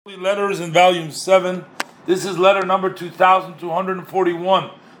Letters in volume 7. This is letter number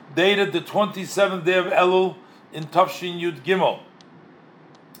 2241, dated the 27th day of Elul in Tafshin Yud Gimel.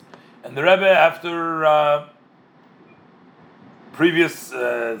 And the Rebbe, after previous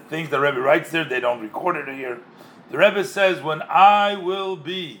things the Rebbe writes there, they don't record it here. The Rebbe says, when I will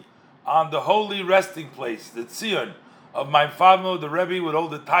be on the holy resting place, the Tzion of my father, the Rebbe, with all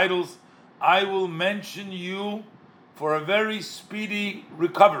the titles, I will mention you for a very speedy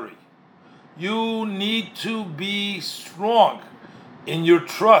recovery. You need to be strong in your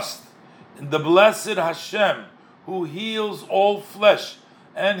trust in the blessed Hashem, who heals all flesh,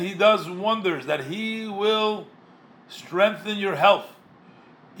 and He does wonders, that He will strengthen your health.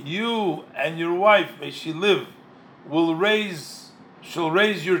 You and your wife, may she live, shall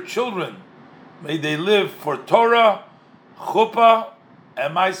raise your children. May they live for Torah, Chuppah,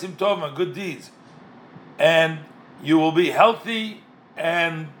 and Ma'asim Tov, and good deeds. And you will be healthy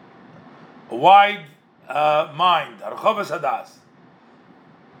and a wide mind, Archavas Hadas.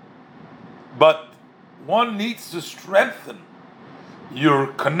 But one needs to strengthen your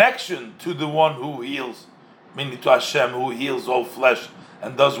connection to the one who heals, meaning to Hashem, who heals all flesh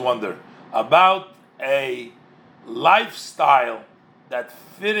and does wonder, about a lifestyle that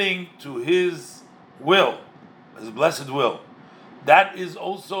fitting to His will, His blessed will. That is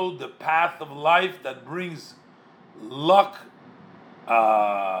also the path of life that brings luck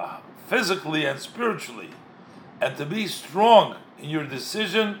physically and spiritually, and to be strong in your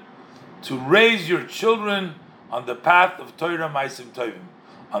decision to raise your children on the path of Torah Ma'asim Tovim,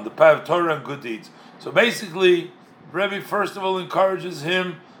 on the path of Torah and good deeds. So basically, Rebbe first of all encourages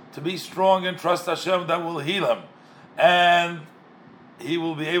him to be strong and trust Hashem that will heal him, and he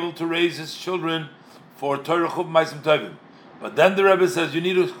will be able to raise his children for Torah Chuppah Ma'asim Tovim. But then the Rebbe says you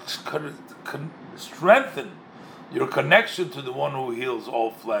need to strengthen your connection to the one who heals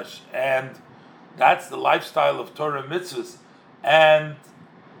all flesh, and that's the lifestyle of Torah mitzvahs, and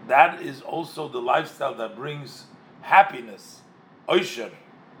that is also the lifestyle that brings happiness, oisher,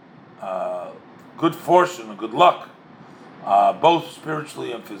 good fortune and good luck, both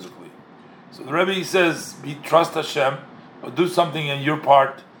spiritually and physically. So the Rebbe says, trust Hashem, but do something in your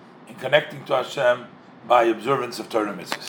part in connecting to Hashem by observance of Torah mitzvahs.